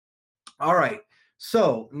All right.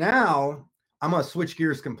 So now I'm going to switch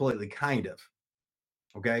gears completely, kind of.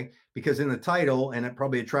 Okay. Because in the title, and it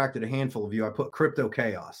probably attracted a handful of you, I put crypto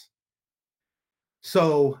chaos.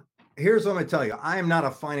 So here's what I'm going to tell you. I am not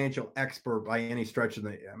a financial expert by any stretch of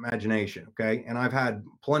the imagination. Okay. And I've had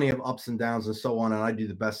plenty of ups and downs and so on, and I do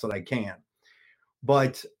the best that I can.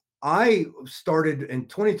 But I started in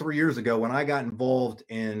 23 years ago when I got involved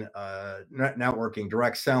in networking,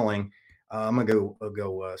 direct selling. I'm gonna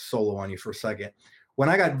go solo on you for a second. When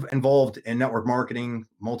I got involved in network marketing,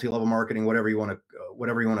 multi-level marketing, whatever you want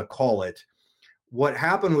to call it, what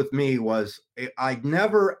happened with me was I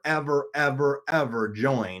never, ever, ever, ever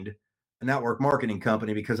joined a network marketing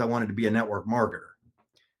company because I wanted to be a network marketer.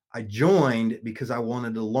 I joined because I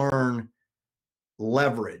wanted to learn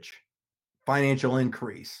leverage, financial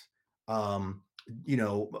increase, um,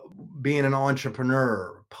 being an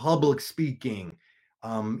entrepreneur, public speaking,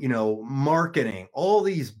 marketing, all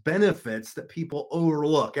these benefits that people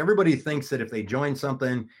overlook. Everybody thinks that if they join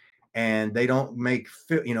something and they don't make,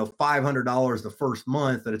 $500 the first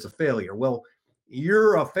month, that it's a failure. Well,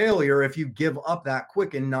 you're a failure if you give up that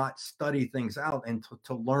quick and not study things out and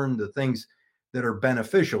to learn the things that are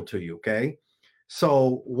beneficial to you. Okay.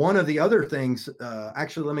 So one of the other things,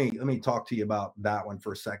 actually, let me talk to you about that one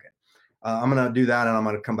for a second. I'm going to do that, and I'm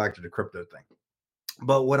going to come back to the crypto thing.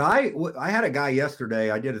 But I had a guy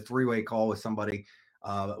yesterday. I did a 3-way call with somebody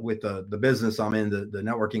with the business I'm in, the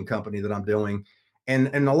networking company that I'm doing,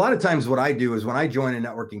 and a lot of times what I do is when I join a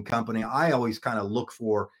networking company, I always kind of look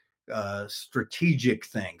for strategic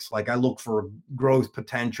things. Like I look for growth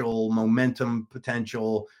potential, momentum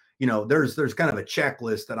potential. There's kind of a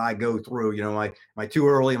checklist that I go through. Am I too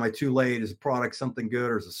early? Am I too late? Is the product something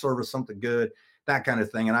good, or is the service something good? That kind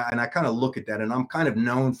of thing. And I kind of look at that, and I'm kind of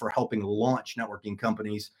known for helping launch networking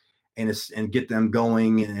companies and get them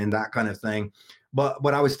going and that kind of thing.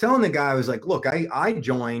 But I was telling the guy, I was like, look, I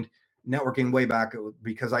joined networking way back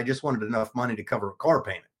because I just wanted enough money to cover a car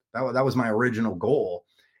payment. That was my original goal.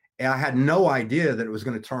 And I had no idea that it was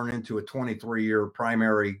going to turn into a 23-year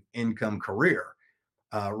primary income career.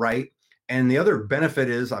 Right. And the other benefit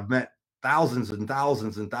is I've met thousands and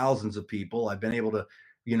thousands and thousands of people. I've been able to,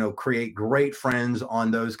 create great friends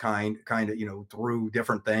on those kind of, through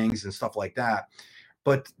different things and stuff like that.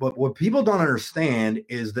 But what people don't understand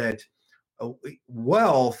is that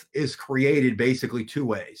wealth is created basically 2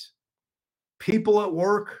 ways: people at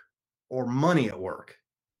work or money at work.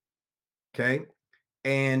 Okay.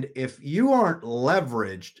 And if you aren't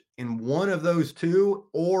leveraged in one of those two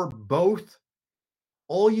or both,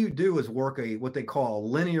 all you do is work what they call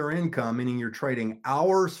linear income, meaning you're trading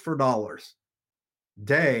hours for dollars,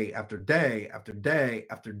 day after day after day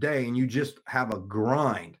after day, and you just have a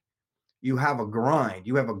grind. You have a grind.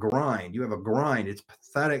 You have a grind. You have a grind. It's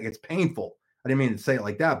pathetic. It's painful. I didn't mean to say it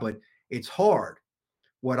like that, but it's hard.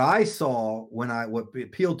 What I saw what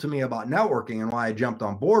appealed to me about networking and why I jumped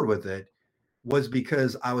on board with it was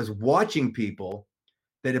because I was watching people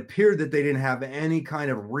that appeared that they didn't have any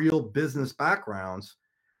kind of real business backgrounds,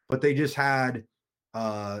 but they just had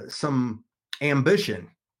some ambition,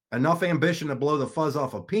 enough ambition to blow the fuzz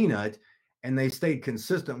off a peanut, and they stayed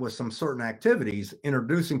consistent with some certain activities,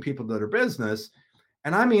 introducing people to their business.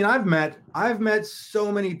 And I mean, I've met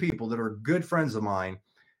so many people that are good friends of mine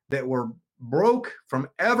that were broke from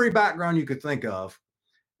every background you could think of,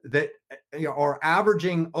 that are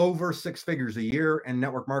averaging over 6 figures a year in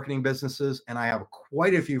network marketing businesses. And I have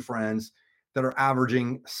quite a few friends that are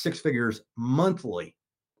averaging 6 figures monthly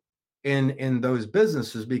in those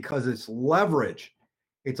businesses, because it's leverage.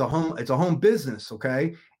 It's a home business.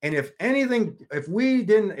 Okay. And if you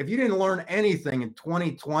didn't learn anything in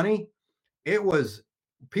 2020, it was,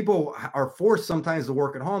 people are forced sometimes to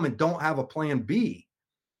work at home and don't have a plan B,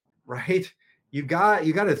 right? You got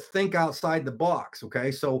to think outside the box. Okay.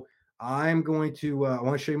 So I'm going to, I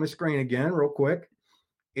want to show you my screen again real quick.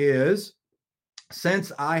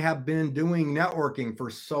 Since I have been doing networking for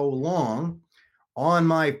so long, on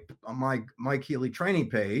my Mike Healy training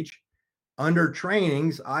page, under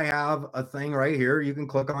trainings, I have a thing right here. You can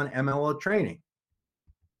click on MLM training,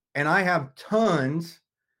 and I have tons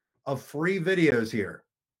of free videos here.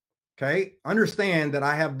 Okay. Understand that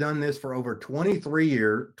I have done this for over 23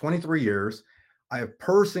 years. I have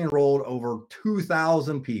personally enrolled over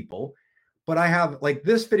 2,000 people, but I have, like,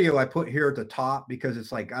 this video I put here at the top because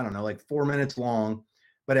it's like, I don't know, like 4 minutes long,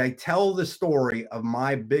 but I tell the story of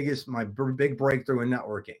my big breakthrough in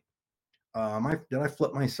networking. Did I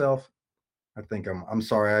flip myself? I think I'm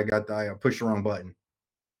sorry. I pushed the wrong button.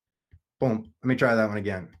 Boom. Let me try that one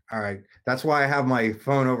again. All right. That's why I have my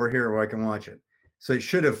phone over here where I can watch it. So it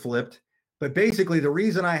should have flipped, But basically, the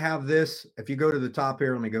reason I have this, if you go to the top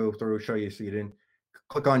here, let me go through, show you so you didn't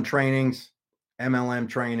click on trainings, MLM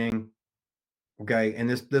training. Okay. And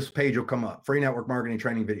this page will come up, free network marketing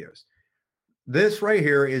training videos. This right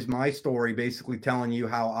here is my story, basically telling you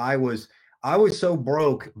how I was so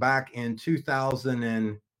broke back in 2000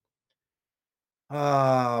 and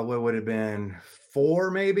what would have been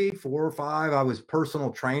maybe 4 or 5. I was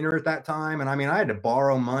personal trainer at that time. And I mean, I had to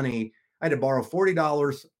borrow money. I had to borrow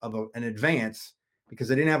 $40 of an advance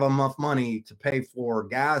because I didn't have enough money to pay for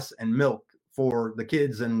gas and milk for the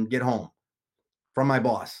kids and get home from my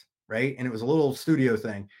boss. Right. And it was a little studio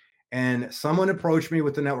thing. And someone approached me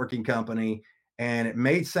with the networking company and it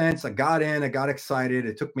made sense. I got in, I got excited.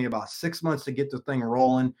 It took me about 6 months to get the thing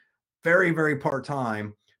rolling. Very, very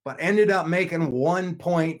part-time, but ended up making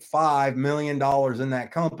 $1.5 million in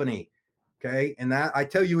that company. Okay. And that I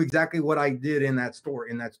tell you exactly what I did in that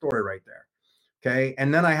story right there. Okay.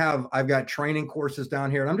 And then I've got training courses down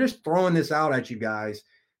here. And I'm just throwing this out at you guys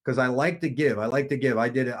because I like to give. I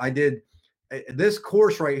did this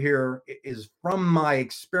course right here is from my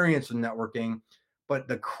experience in networking, but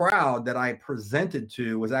the crowd that I presented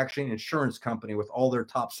to was actually an insurance company with all their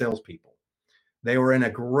top salespeople. They were in a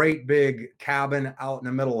great big cabin out in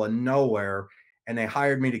the middle of nowhere, and they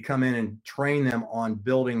hired me to come in and train them on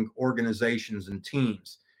building organizations and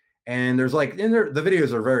teams. And there's the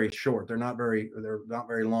videos are very short. They're not very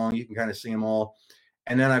long. You can kind of see them all.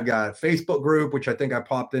 And then I've got a Facebook group, which I think I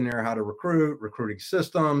popped in there, how to recruiting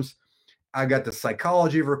systems. I got the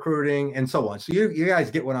psychology of recruiting and so on. So you guys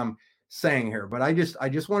get what I'm saying here, but I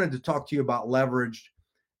just wanted to talk to you about leveraged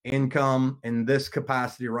income in this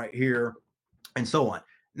capacity right here and so on.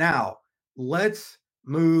 Now let's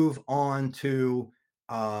move on to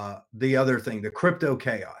the other thing, the crypto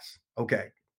chaos. Okay.